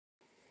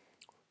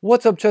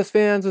What's up, chess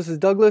fans? This is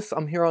Douglas.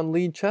 I'm here on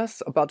Lead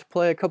Chess, about to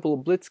play a couple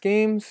of Blitz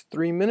games,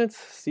 3 minutes,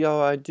 see how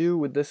I do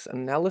with this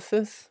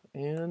analysis.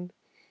 And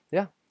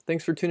yeah,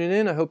 thanks for tuning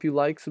in. I hope you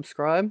like,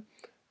 subscribe,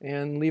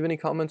 and leave any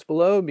comments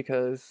below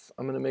because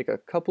I'm going to make a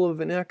couple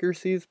of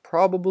inaccuracies,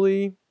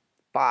 probably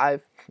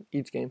 5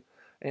 each game,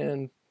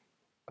 and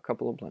a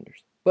couple of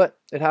blunders. But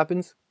it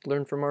happens,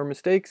 learn from our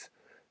mistakes,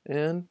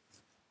 and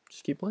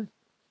just keep playing.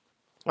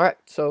 Alright,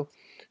 so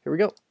here we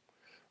go.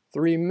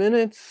 3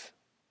 minutes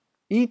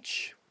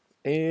each,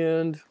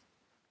 and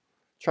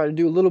try to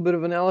do a little bit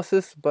of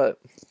analysis,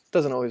 but it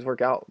doesn't always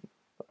work out.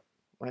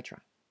 I try.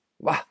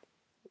 Wah,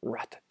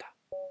 ratata.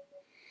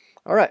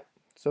 All right,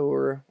 so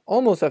we're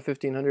almost at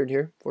 1500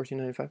 here,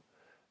 1495,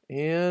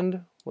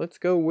 and let's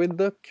go with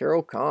the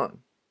Carol Khan.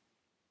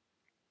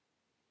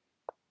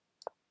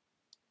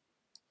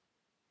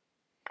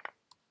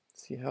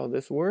 See how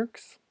this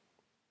works.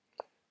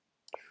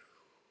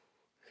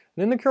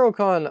 And in the Carol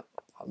Khan,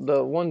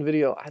 the one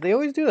video, they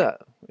always do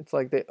that. It's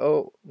like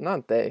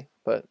not they,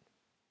 but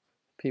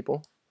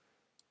people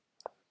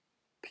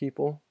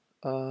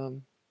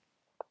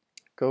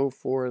go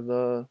for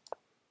the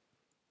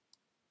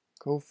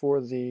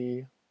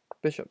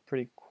bishop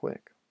pretty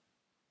quick.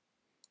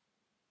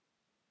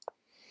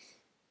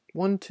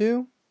 1,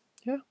 2,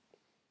 yeah.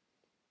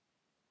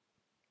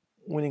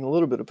 Winning a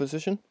little bit of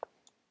position.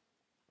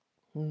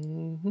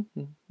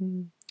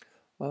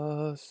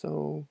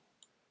 So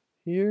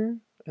here,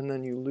 and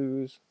then you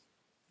lose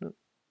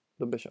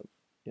the bishop.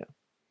 Yeah.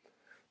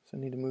 So I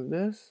need to move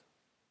this.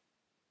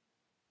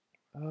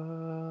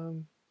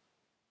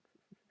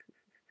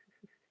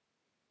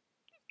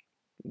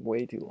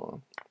 Way too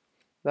long.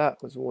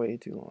 That was way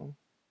too long.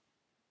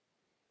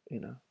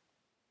 In a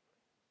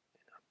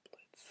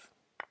blitz.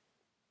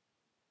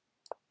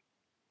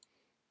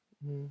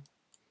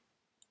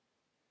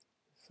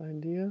 This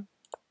idea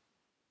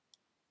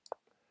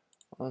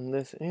on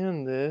this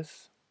and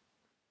this.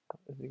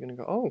 Is he gonna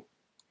go? Oh,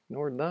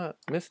 ignored that.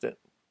 Missed it.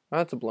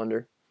 That's a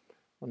blunder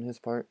on his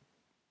part.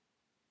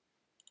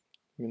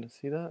 You gonna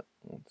see that?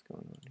 What's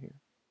going on here?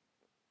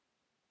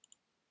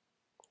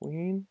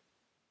 Queen.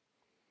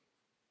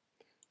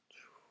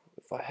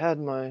 If I had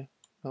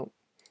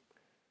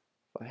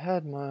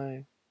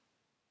my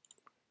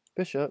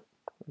bishop,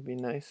 that'd be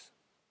nice.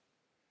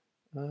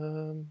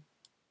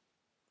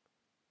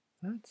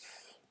 That's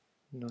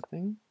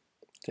nothing.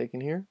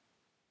 Taken here.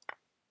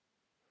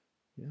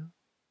 Yeah.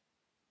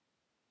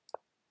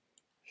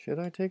 Should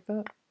I take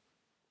that?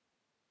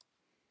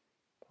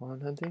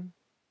 Pawn hunting.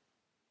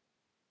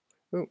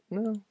 Oh,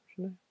 no,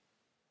 should I?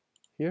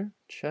 Here,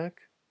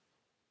 check.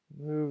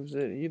 Moves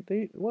it.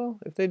 Well,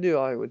 if they do,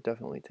 I would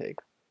definitely take.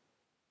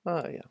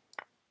 Yeah.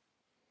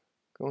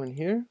 Go in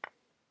here.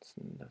 It's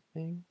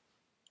nothing.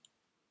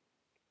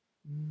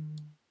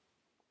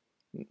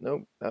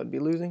 Nope, that would be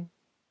losing.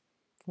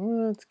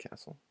 Let's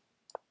castle.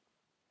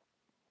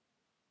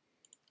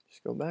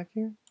 Just go back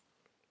here.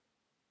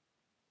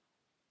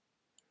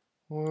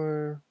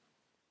 Or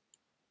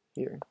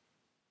here.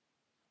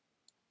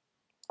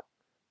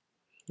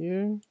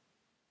 Here.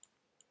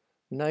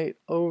 Knight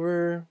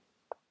over.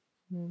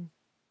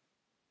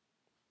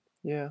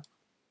 Yeah,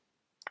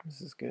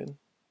 this is good.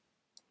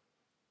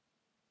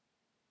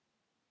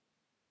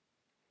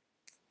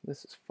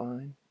 This is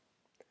fine.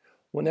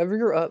 Whenever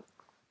you're up,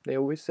 they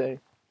always say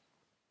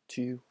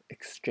to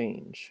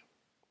exchange.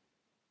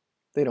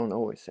 They don't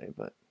always say,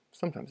 but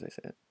sometimes they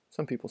say it.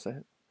 Some people say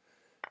it.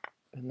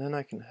 And then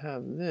I can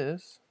have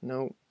this.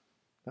 No,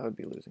 that would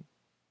be losing.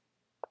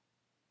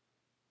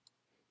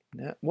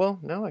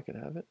 Now I could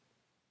have it.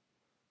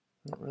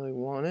 I don't really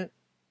want it.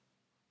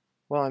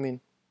 Well, I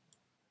mean,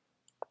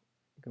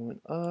 going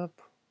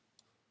up.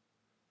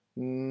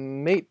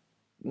 Mate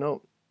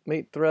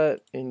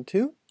threat in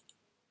 2.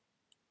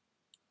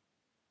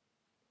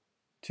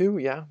 2,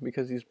 yeah,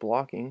 because he's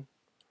blocking.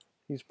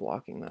 He's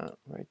blocking that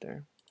right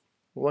there.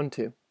 1,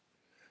 2.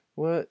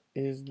 What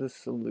is the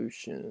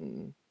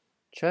solution?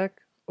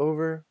 Check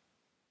over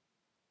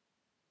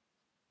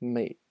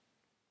mate.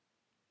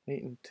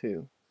 Mate in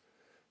 2.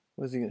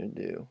 What's he gonna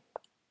do?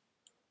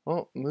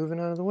 Oh, moving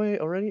out of the way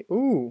already.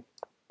 Ooh,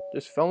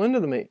 just fell into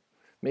the mate.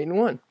 Mate in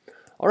 1.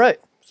 All right,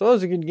 so that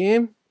was a good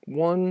game.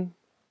 1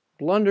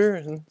 blunder,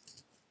 and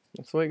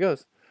that's the way it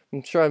goes.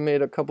 I'm sure I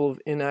made a couple of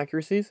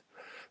inaccuracies.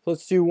 So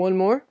let's do one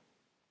more.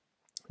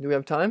 Do we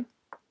have time?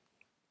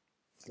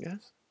 I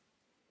guess.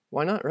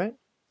 Why not, right?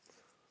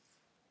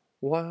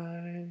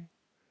 Why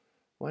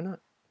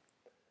not?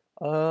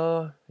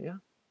 Yeah.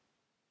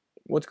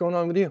 What's going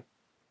on with you?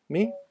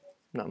 Me?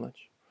 Not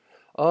much.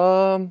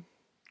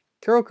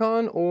 Carol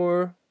Khan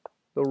or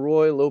the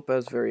Roy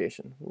Lopez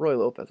variation? Roy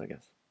Lopez, I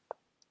guess.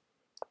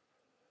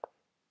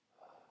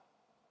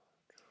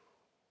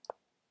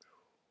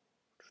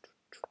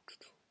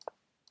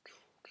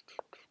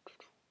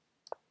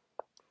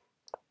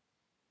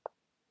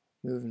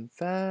 Moving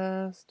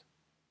fast.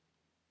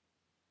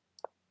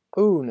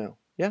 Oh, no.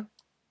 Yeah?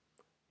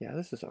 Yeah,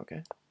 this is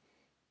okay.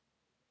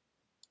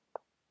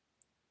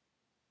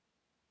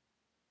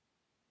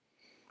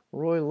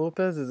 Roy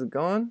Lopez, is it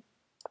gone?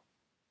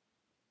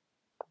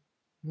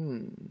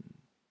 Hmm.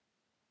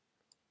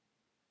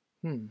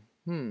 Hmm.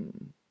 Hmm.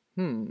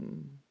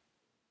 Hmm.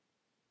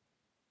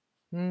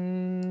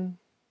 Hmm.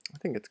 I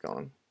think it's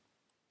gone.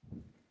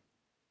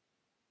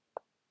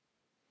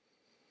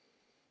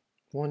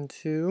 1,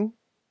 2.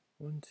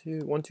 1, 2.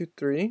 1, 2,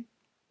 3.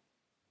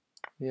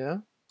 Yeah.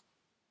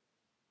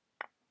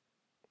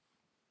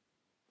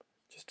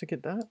 Just to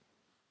get that.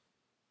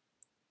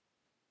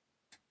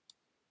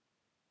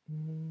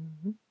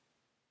 Mm-hmm.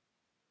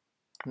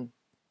 Hmm.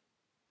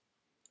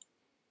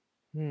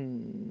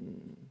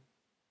 Hmm.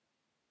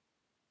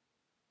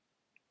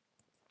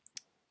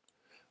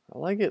 I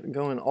like it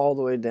going all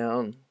the way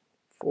down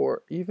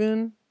for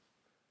even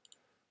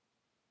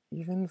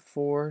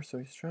 4. So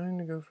he's trying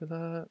to go for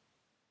that.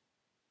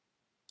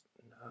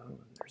 No,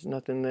 there's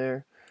nothing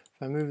there.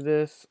 If I move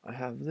this, I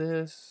have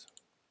this.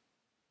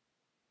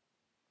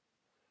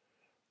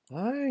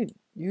 Why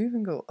you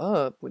even go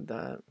up with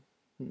that?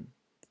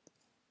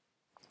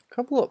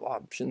 Couple of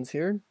options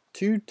here.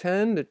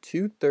 210 to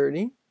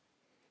 230.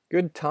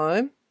 Good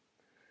time.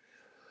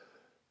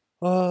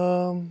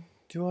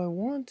 Do I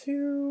want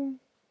to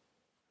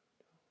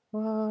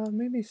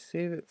maybe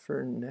save it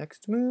for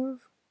next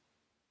move?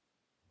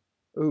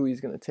 Oh,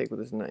 he's gonna take with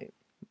his knight.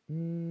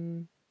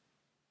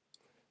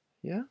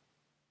 Yeah.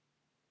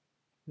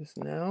 This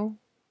now.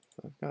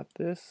 So I've got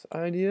this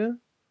idea.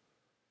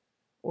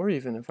 Or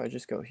even if I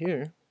just go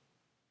here.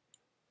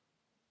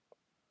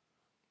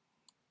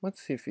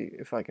 Let's see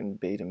if I can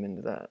bait him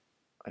into that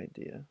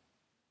idea.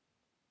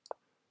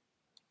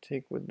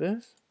 Take with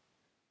this.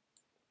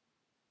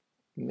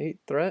 Mate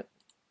threat.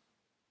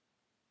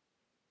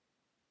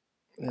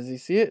 Does he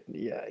see it?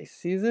 Yeah, he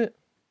sees it.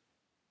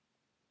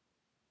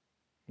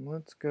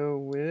 Let's go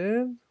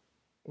with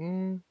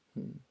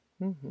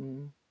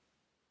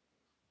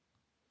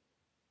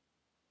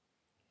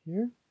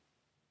here.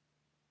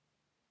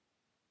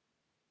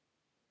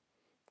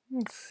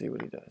 Let's see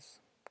what he does.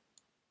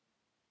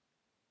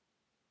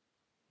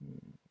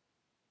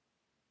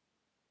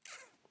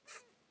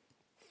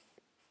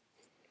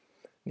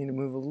 Need to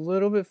move a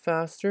little bit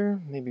faster.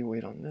 Maybe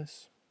wait on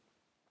this.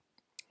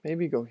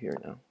 Maybe go here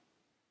now.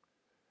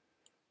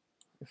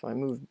 If I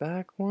move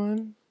back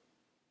one.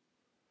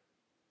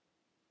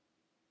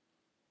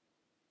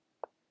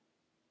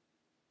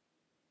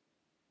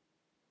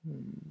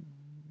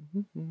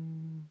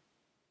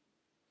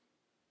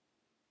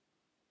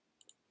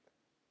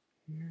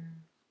 Here.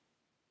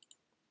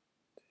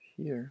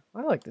 Here.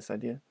 I like this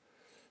idea.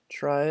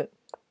 Try it.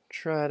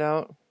 Try it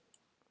out.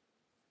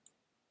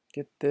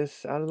 Get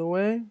this out of the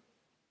way.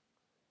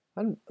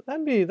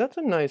 That's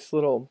a nice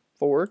little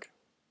fork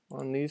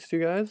on these two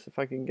guys. If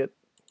I can get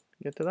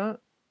to that.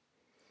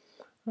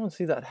 I don't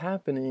see that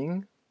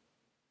happening.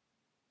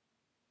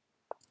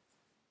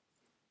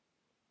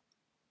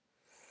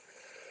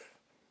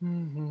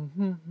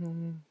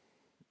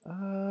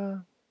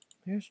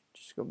 Here's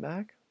just go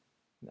back.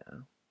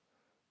 No.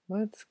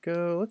 Let's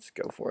go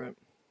for it.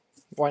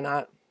 Why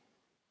not?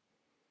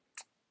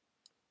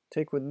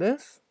 Take with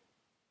this.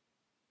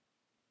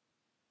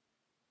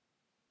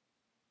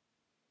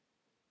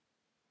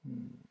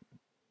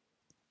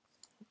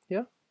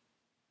 Yeah.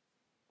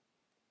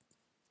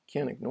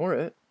 Can't ignore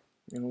it.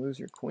 You're gonna lose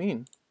your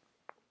queen.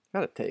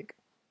 Gotta take.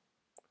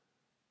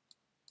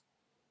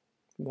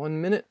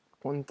 1 minute,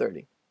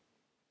 1:30.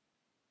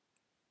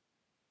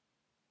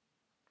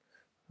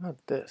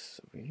 Not this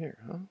over here,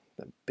 huh?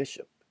 The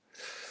bishop.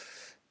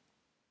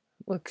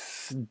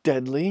 Looks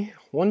deadly.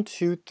 1,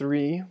 2,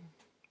 3,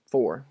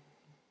 4,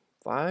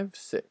 5,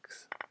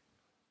 6.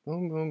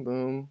 Boom, boom,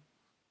 boom.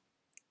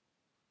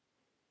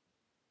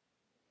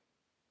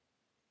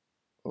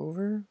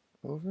 Over.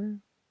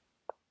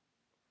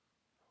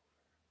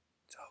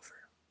 It's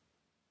over.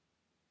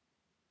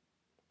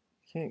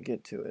 Can't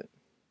get to it.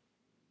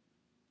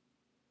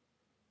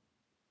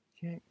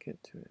 Can't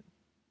get to it.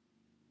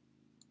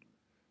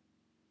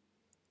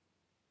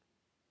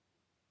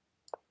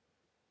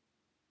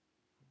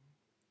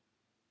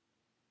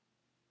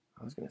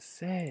 I was gonna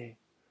say,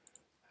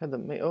 I had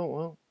the oh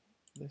well,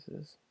 this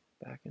is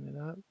backing it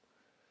up.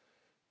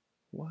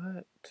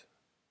 What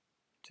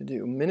to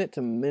do? Minute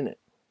to minute.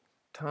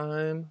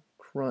 Time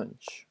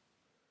crunch.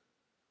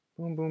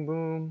 Boom, boom,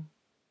 boom.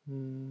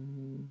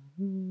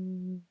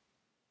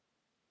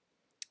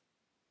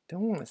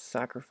 Don't want to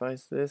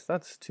sacrifice this.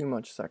 That's too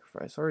much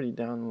sacrifice. Already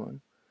down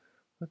one.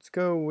 Let's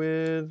go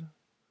with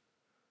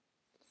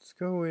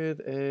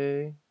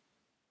a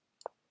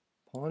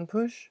pawn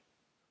push.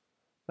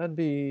 That'd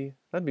be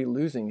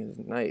losing his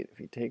knight if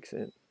he takes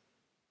it.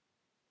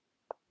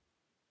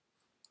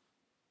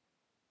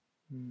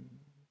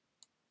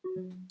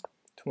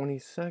 20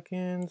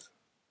 seconds.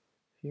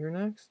 Here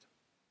next.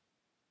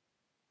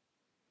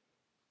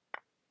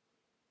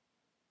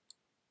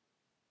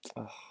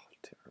 Oh,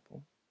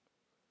 terrible.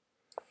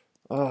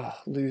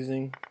 Oh,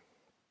 losing.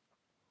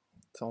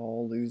 It's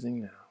all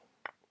losing now.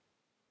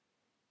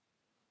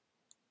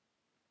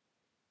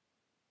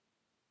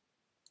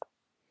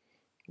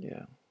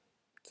 Yeah,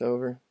 it's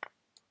over.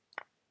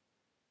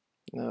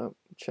 No,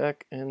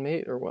 check and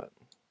mate or what?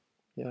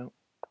 Yeah.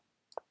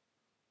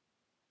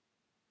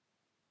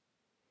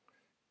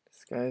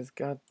 Guys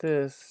got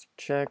this.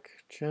 Check,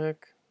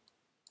 check.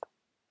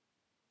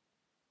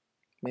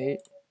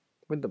 Mate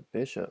with the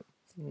bishop.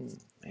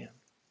 Man.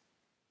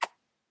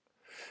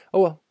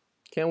 Oh well,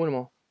 can't win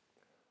them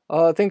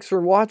all. Thanks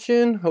for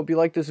watching. Hope you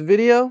liked this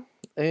video.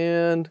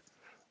 And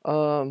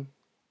don't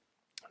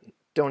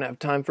have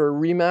time for a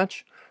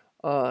rematch.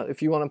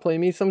 If you want to play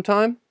me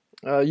sometime,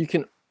 you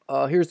can.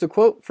 Here's the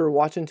quote for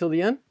watching till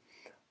the end.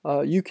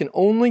 You can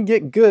only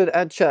get good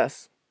at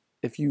chess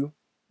if you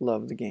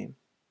love the game.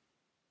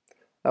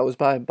 That was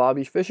by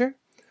Bobby Fischer.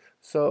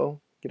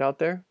 So get out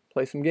there,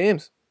 play some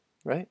games.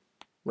 Right?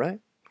 Right?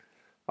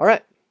 All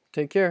right.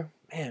 Take care.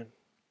 Man,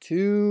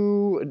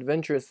 too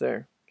adventurous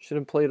there. Should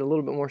have played a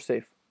little bit more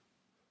safe.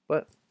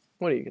 But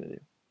what are you going to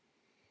do?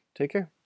 Take care.